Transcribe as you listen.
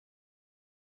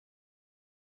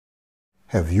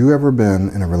Have you ever been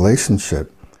in a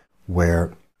relationship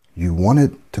where you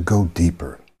wanted to go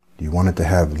deeper? You wanted to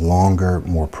have longer,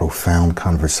 more profound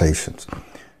conversations.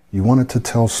 You wanted to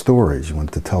tell stories. You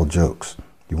wanted to tell jokes.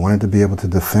 You wanted to be able to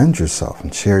defend yourself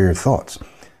and share your thoughts.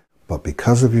 But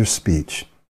because of your speech,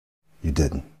 you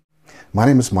didn't. My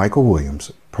name is Michael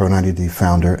Williams, Pro90D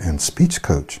founder and speech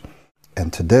coach.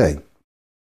 And today,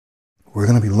 we're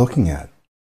going to be looking at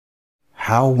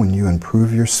how when you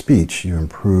improve your speech, you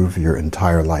improve your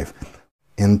entire life.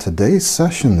 In today's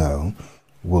session, though,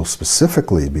 we'll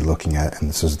specifically be looking at, and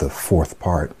this is the fourth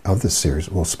part of this series,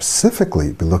 we'll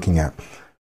specifically be looking at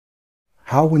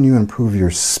how when you improve your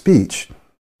speech,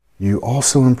 you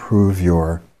also improve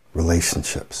your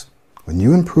relationships. When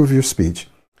you improve your speech,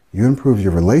 you improve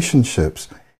your relationships,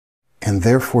 and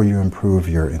therefore you improve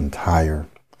your entire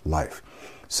life.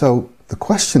 So the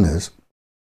question is,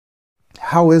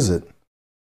 how is it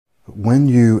when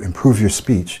you improve your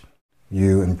speech,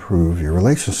 you improve your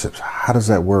relationships? How does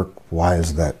that work? Why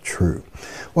is that true?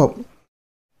 Well,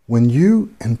 when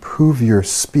you improve your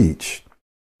speech,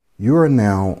 you are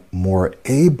now more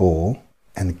able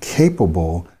and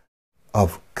capable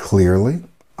of clearly,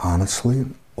 honestly,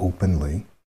 openly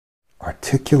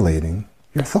articulating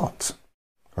your thoughts,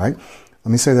 right?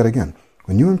 Let me say that again.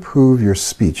 When you improve your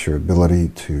speech, your ability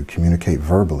to communicate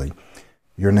verbally,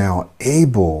 you're now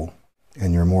able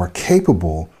and you're more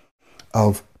capable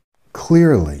of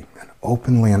clearly and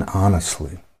openly and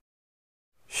honestly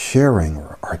sharing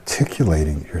or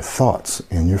articulating your thoughts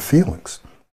and your feelings.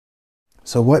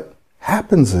 So what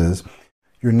happens is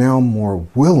you're now more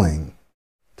willing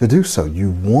to do so.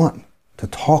 You want to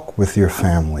talk with your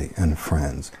family and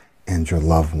friends and your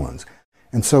loved ones.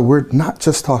 And so we're not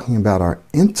just talking about our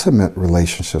intimate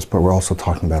relationships, but we're also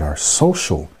talking about our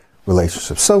social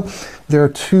relationships. So there are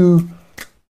two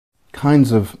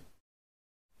kinds of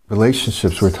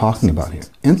relationships we're talking about here.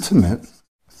 Intimate,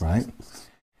 right?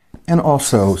 And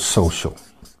also social.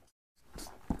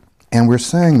 And we're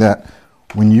saying that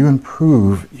when you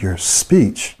improve your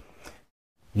speech,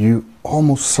 you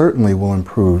almost certainly will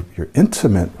improve your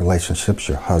intimate relationships,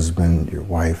 your husband, your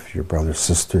wife, your brother,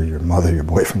 sister, your mother, your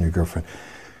boyfriend, your girlfriend.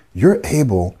 You're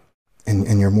able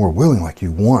and you're more willing, like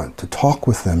you want to talk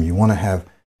with them. You want to have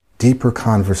deeper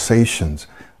conversations.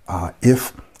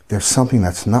 If there's something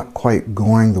that's not quite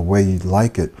going the way you'd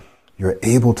like it, you're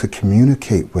able to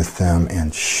communicate with them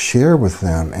and share with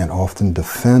them and often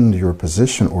defend your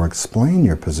position or explain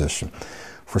your position.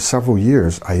 For several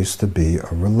years, I used to be a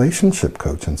relationship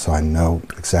coach, and so I know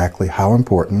exactly how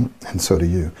important, and so do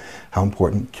you, how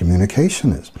important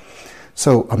communication is.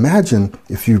 So imagine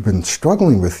if you've been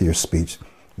struggling with your speech,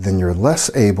 then you're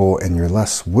less able and you're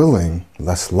less willing,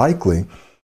 less likely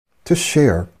to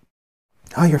share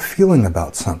how you're feeling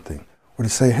about something, or to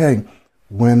say, hey,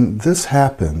 when this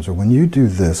happens or when you do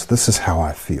this, this is how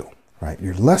I feel, right?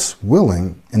 You're less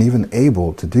willing and even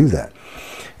able to do that.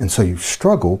 And so you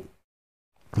struggle,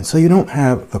 and so you don't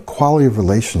have the quality of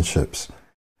relationships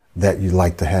that you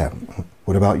like to have.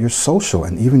 What about your social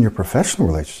and even your professional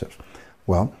relationships?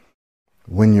 Well,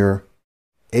 when you're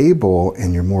able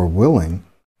and you're more willing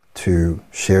to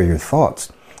share your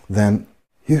thoughts, then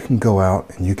you can go out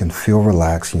and you can feel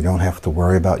relaxed. You don't have to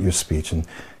worry about your speech, and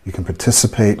you can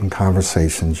participate in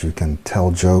conversations. You can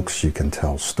tell jokes. You can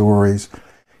tell stories.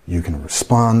 You can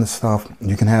respond to stuff.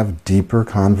 You can have deeper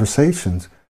conversations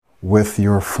with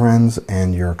your friends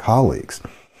and your colleagues.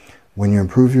 When you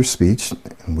improve your speech,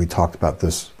 and we talked about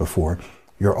this before,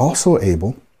 you're also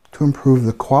able to improve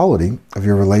the quality of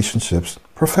your relationships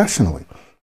professionally.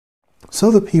 So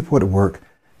the people at work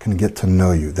can get to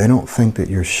know you. They don't think that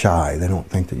you're shy. They don't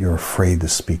think that you're afraid to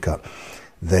speak up.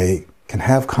 They can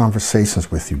have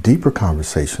conversations with you, deeper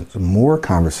conversations, more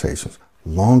conversations,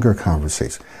 longer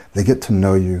conversations. They get to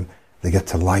know you. They get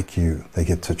to like you. They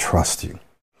get to trust you.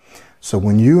 So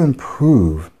when you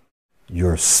improve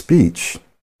your speech,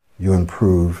 you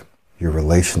improve your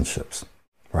relationships,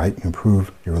 right? You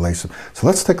improve your relationship. So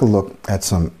let's take a look at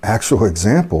some actual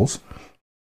examples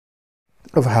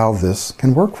of how this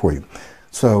can work for you.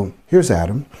 So here's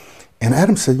Adam. And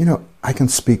Adam said, I can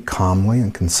speak calmly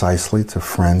and concisely to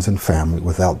friends and family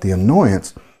without the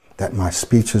annoyance that my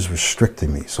speech is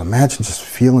restricting me. So imagine just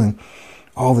feeling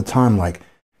all the time like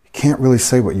you can't really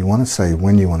say what you want to say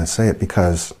when you want to say it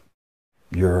because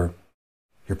you're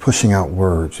pushing out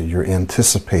words, or you're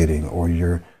anticipating, or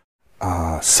you're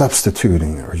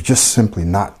substituting, or you're just simply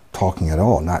not talking at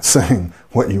all, not saying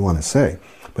what you want to say.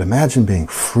 But imagine being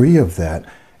free of that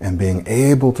and being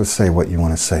able to say what you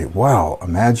want to say. Wow,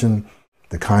 imagine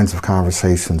the kinds of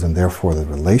conversations and therefore the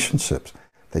relationships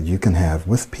that you can have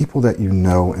with people that you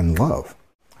know and love.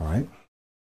 All right.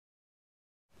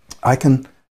 I can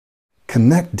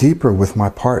connect deeper with my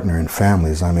partner and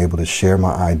family as I'm able to share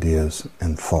my ideas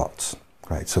and thoughts,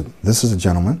 right? So this is a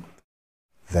gentleman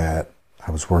that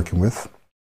I was working with.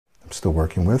 I'm still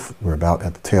working with. We're about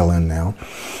at the tail end now.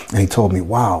 And he told me,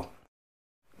 wow,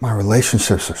 my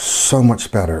relationships are so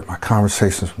much better. My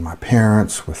conversations with my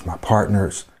parents, with my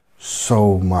partners,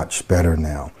 so much better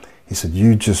now. He said,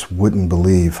 you just wouldn't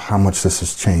believe how much this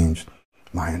has changed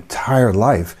my entire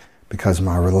life because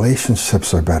my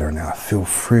relationships are better now. I feel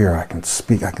freer. I can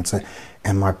speak. I can say,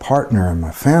 and my partner and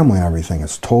my family and everything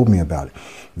has told me about it.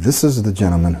 This is the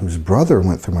gentleman whose brother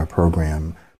went through my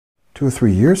program 2 or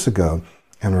 3 years ago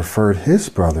and referred his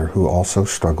brother who also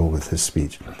struggled with his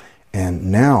speech.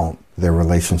 And now their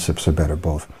relationships are better,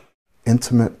 both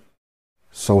intimate,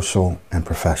 social, and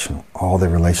professional. All their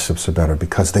relationships are better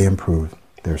because they improved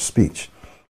their speech.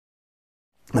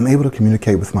 I'm able to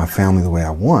communicate with my family the way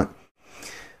I want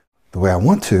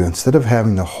to, instead of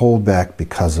having to hold back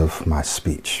because of my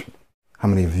speech. How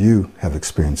many of you have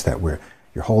experienced that, where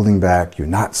you're holding back, you're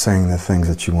not saying the things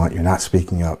that you want, you're not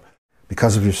speaking up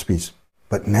because of your speech?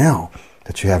 But now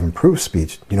that you have improved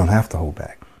speech, you don't have to hold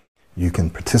back. You can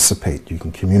participate, you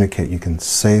can communicate, you can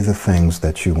say the things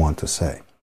that you want to say.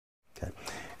 Okay.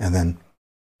 And then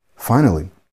finally,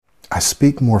 I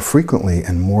speak more frequently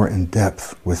and more in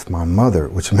depth with my mother,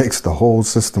 which makes the whole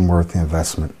system worth the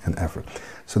investment and effort.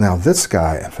 So now this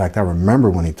guy, in fact, I remember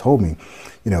when he told me,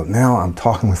 now I'm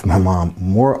talking with my mom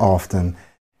more often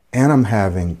and I'm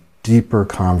having deeper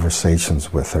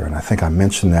conversations with her. And I think I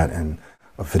mentioned that in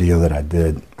a video that I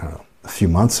did, I don't know, a few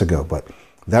months ago, but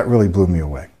that really blew me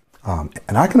away.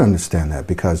 And I can understand that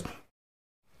because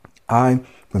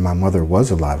when my mother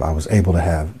was alive, I was able to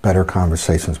have better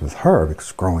conversations with her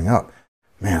because growing up,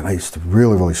 man, I used to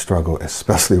really, really struggle,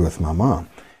 especially with my mom.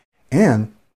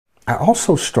 And I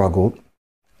also struggled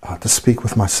to speak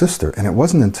with my sister. And it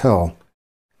wasn't until,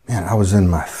 I was in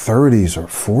my 30s or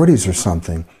 40s or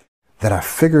something that I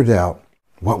figured out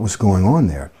what was going on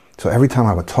there. So every time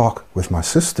I would talk with my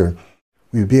sister,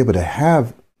 we would be able to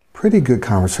have pretty good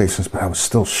conversations, but I was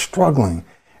still struggling.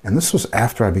 And this was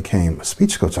after I became a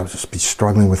speech coach. I was just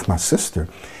struggling with my sister.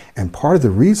 And part of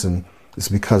the reason is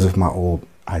because of my old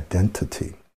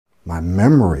identity, my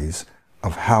memories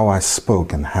of how I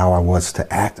spoke and how I was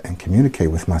to act and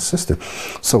communicate with my sister.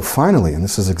 So finally, and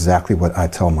this is exactly what I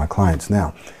tell my clients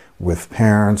now, with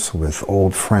parents, with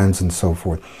old friends and so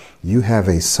forth, you have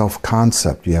a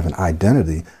self-concept, you have an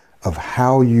identity of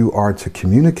how you are to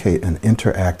communicate and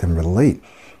interact and relate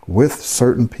with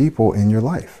certain people in your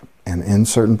life and in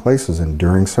certain places and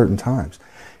during certain times.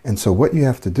 And so what you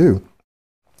have to do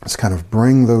is kind of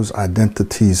bring those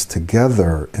identities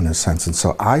together in a sense. And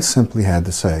so I simply had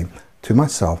to say to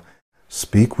myself,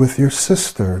 speak with your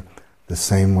sister the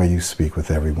same way you speak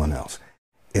with everyone else.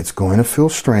 It's going to feel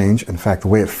strange. In fact, the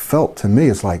way it felt to me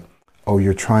is like, oh,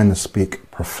 you're trying to speak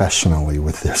professionally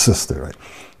with your sister, right?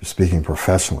 You're speaking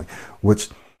professionally, which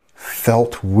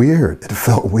felt weird. It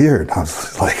felt weird. I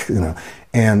was like,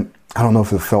 and I don't know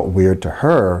if it felt weird to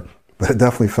her, but it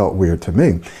definitely felt weird to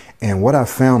me. And what I've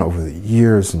found over the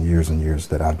years and years and years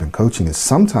that I've been coaching is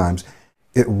sometimes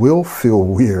it will feel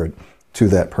weird to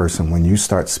that person when you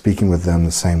start speaking with them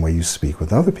the same way you speak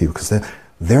with other people, because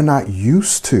they're not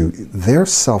used to their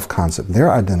self-concept,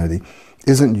 their identity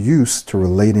isn't used to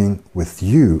relating with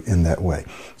you in that way.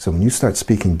 So when you start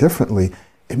speaking differently,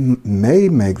 it may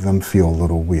make them feel a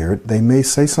little weird. They may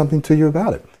say something to you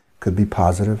about it. Could be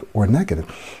positive or negative.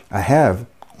 I have,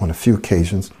 on a few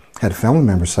occasions, had family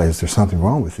members say, is there something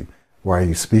wrong with you? Why are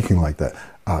you speaking like that?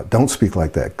 Don't speak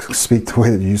like that. Speak the way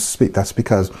that you used to speak. That's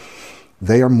because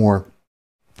they are more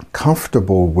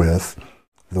comfortable with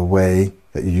the way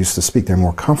that you used to speak. They're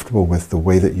more comfortable with the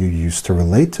way that you used to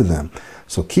relate to them.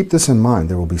 So keep this in mind.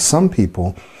 There will be some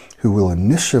people who will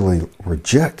initially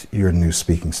reject your new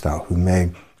speaking style, who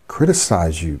may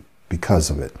criticize you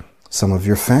because of it. Some of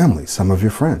your family, some of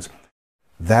your friends.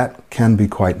 That can be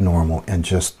quite normal, and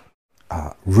just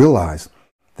realize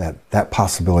that that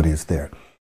possibility is there.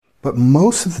 But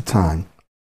most of the time,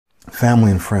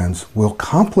 family and friends will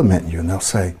compliment you and they'll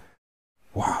say,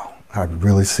 wow, I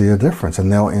really see a difference.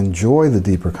 And they'll enjoy the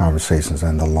deeper conversations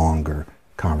and the longer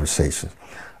conversations.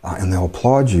 And they'll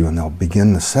applaud you and they'll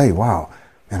begin to say, wow,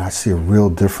 and I see a real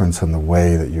difference in the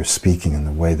way that you're speaking and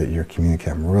the way that you're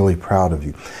communicating. I'm really proud of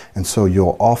you. And so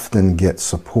you'll often get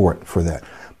support for that.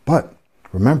 But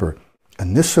remember,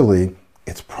 initially,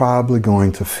 it's probably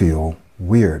going to feel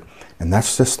weird. And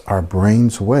that's just our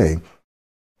brain's way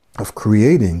of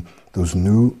creating those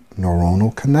new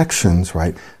neuronal connections,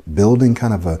 right? Building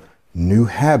kind of a new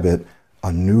habit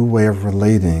a new way of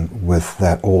relating with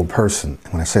that old person.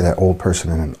 And when I say that old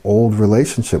person, in an old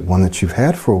relationship, one that you've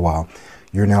had for a while,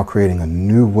 you're now creating a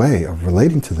new way of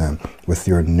relating to them with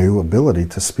your new ability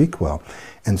to speak well.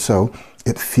 And so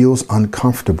it feels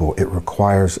uncomfortable. It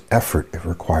requires effort. It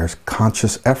requires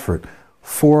conscious effort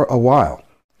for a while,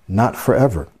 not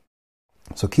forever.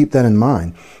 So keep that in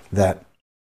mind, that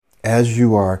as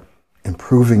you are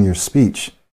improving your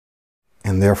speech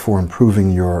and therefore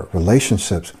improving your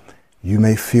relationships, you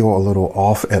may feel a little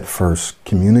off at first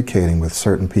communicating with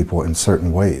certain people in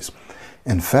certain ways.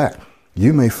 In fact,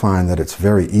 you may find that it's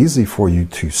very easy for you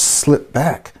to slip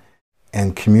back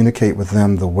and communicate with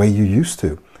them the way you used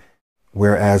to.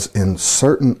 Whereas in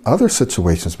certain other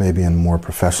situations, maybe in more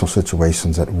professional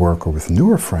situations at work or with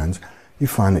newer friends, you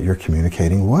find that you're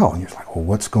communicating well. And you're like, well,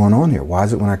 what's going on here? Why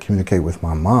is it when I communicate with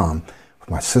my mom, with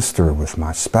my sister, with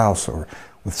my spouse, or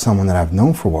with someone that I've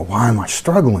known for a while, why am I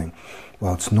struggling?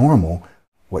 Well, it's normal.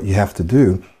 What you have to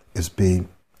do is be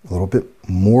a little bit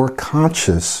more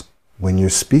conscious when you're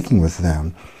speaking with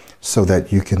them, so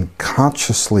that you can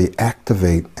consciously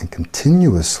activate and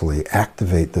continuously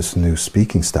activate this new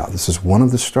speaking style. This is one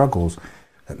of the struggles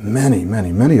that many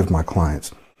of my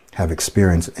clients have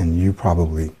experienced, and you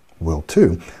probably will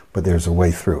too, but there's a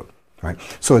way through it, right?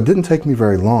 So it didn't take me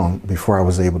very long before I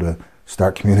was able to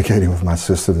start communicating with my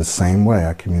sister the same way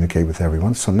I communicate with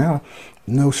everyone. So now,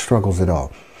 no struggles at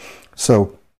all.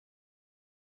 So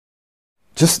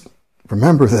just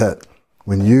remember that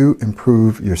when you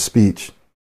improve your speech,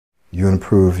 you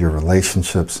improve your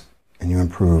relationships, and you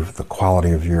improve the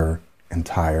quality of your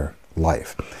entire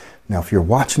life. Now, if you're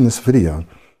watching this video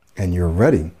and you're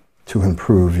ready to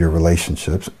improve your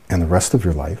relationships and the rest of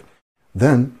your life,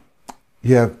 then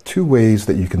you have two ways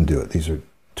that you can do it. These are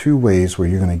two ways where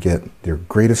you're going to get your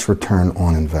greatest return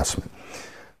on investment.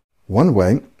 One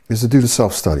way is to do the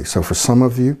self-study. So for some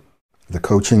of you, the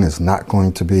coaching is not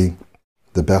going to be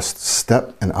the best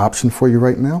step and option for you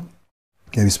right now.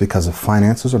 Maybe it's because of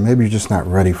finances, or maybe you're just not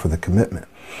ready for the commitment.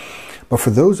 But for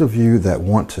those of you that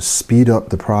want to speed up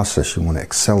the process, you want to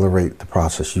accelerate the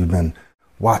process, you've been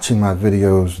watching my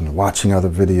videos and watching other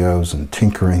videos and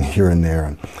tinkering here and there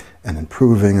and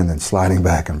improving and then sliding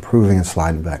back, improving and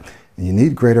sliding back. And you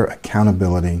need greater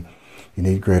accountability. You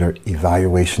need greater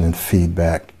evaluation and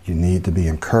feedback. You need to be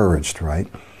encouraged, right?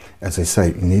 As they say,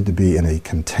 you need to be in a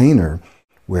container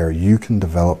where you can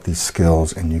develop these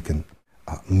skills and you can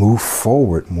move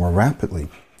forward more rapidly.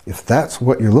 If that's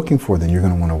what you're looking for, then you're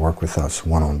going to want to work with us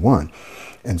one-on-one.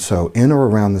 And so in or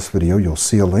around this video, you'll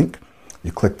see a link.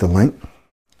 You click the link.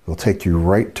 It'll take you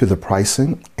right to the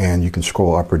pricing, and you can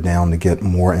scroll up or down to get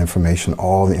more information.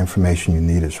 All the information you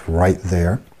need is right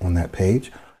there on that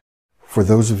page. For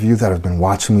those of you that have been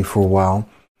watching me for a while,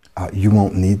 you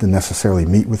won't need to necessarily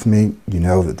meet with me. You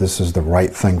know that this is the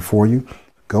right thing for you.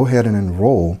 Go ahead and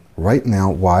enroll right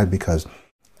now. Why? Because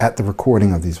at the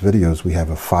recording of these videos, we have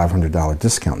a $500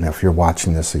 discount. Now, if you're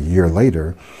watching this a year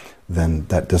later, then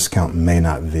that discount may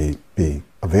not be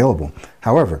available.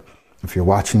 However, if you're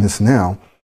watching this now,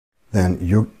 then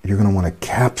you're going to want to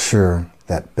capture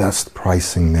that best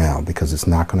pricing now, because it's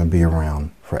not going to be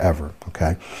around forever,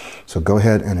 okay? So go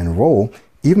ahead and enroll,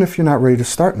 even if you're not ready to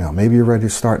start now. Maybe you're ready to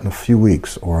start in a few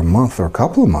weeks or a month or a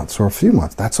couple of months or a few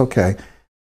months. That's okay.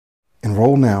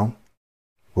 Enroll now.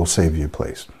 We'll save you a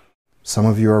place. Some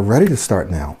of you are ready to start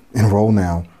now. Enroll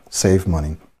now, save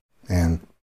money. And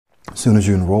as soon as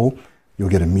you enroll, you'll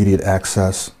get immediate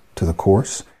access to the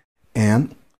course,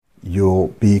 and you'll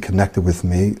be connected with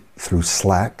me through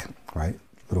Slack, right?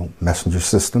 Little messenger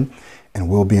system, and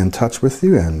we'll be in touch with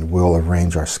you, and we'll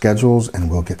arrange our schedules, and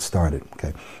we'll get started,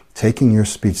 okay? Taking your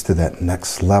speech to that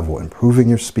next level, improving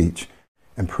your speech,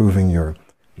 improving your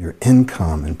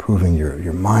income, improving your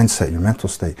mindset, your mental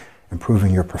state,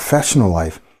 improving your professional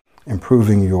life,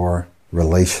 improving your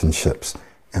relationships.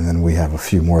 And then we have a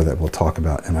few more that we'll talk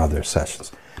about in other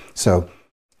sessions. So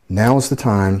now is the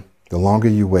time. The longer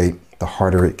you wait, the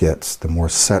harder it gets. The more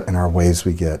set in our ways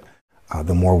we get,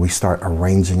 the more we start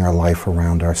arranging our life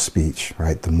around our speech,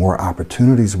 right? The more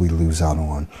opportunities we lose out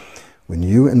on. When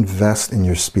you invest in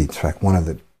your speech, in fact, one of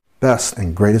the best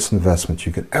and greatest investments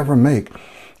you could ever make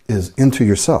is into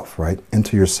yourself, right?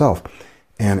 Into yourself.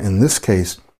 And in this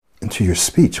case, into your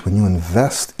speech. When you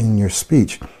invest in your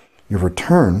speech, your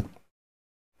return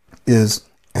is,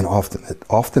 and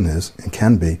often is and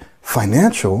can be,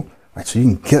 financial, right? So you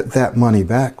can get that money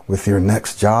back with your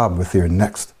next job, with your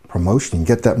next promotion. You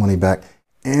can get that money back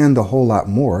and a whole lot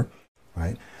more,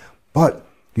 right? But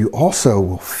you also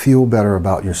will feel better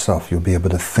about yourself. You'll be able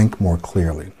to think more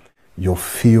clearly. You'll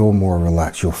feel more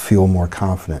relaxed. You'll feel more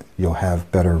confident. You'll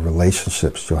have better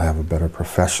relationships. You'll have a better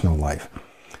professional life.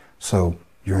 So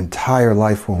your entire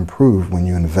life will improve when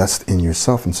you invest in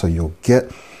yourself. And so you'll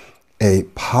get a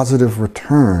positive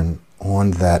return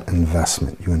on that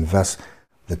investment. You invest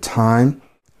the time,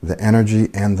 the energy,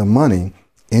 and the money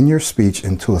in your speech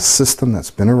into a system that's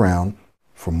been around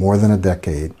for more than a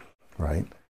decade, right?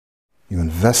 You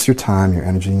invest your time, your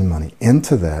energy, and your money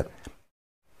into that,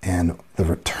 and the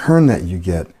return that you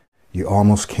get, you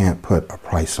almost can't put a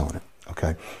price on it,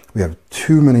 okay? We have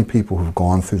too many people who've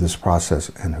gone through this process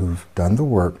and who've done the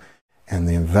work, and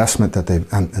the investment that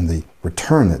they've, and the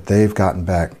return that they've gotten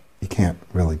back, you can't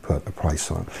really put a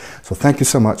price on. So thank you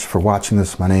so much for watching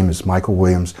this. My name is Michael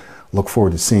Williams. Look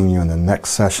forward to seeing you in the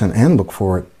next session, and look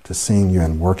forward to seeing you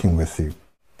and working with you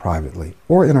privately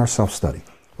or in our self-study.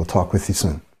 We'll talk with you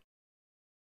soon.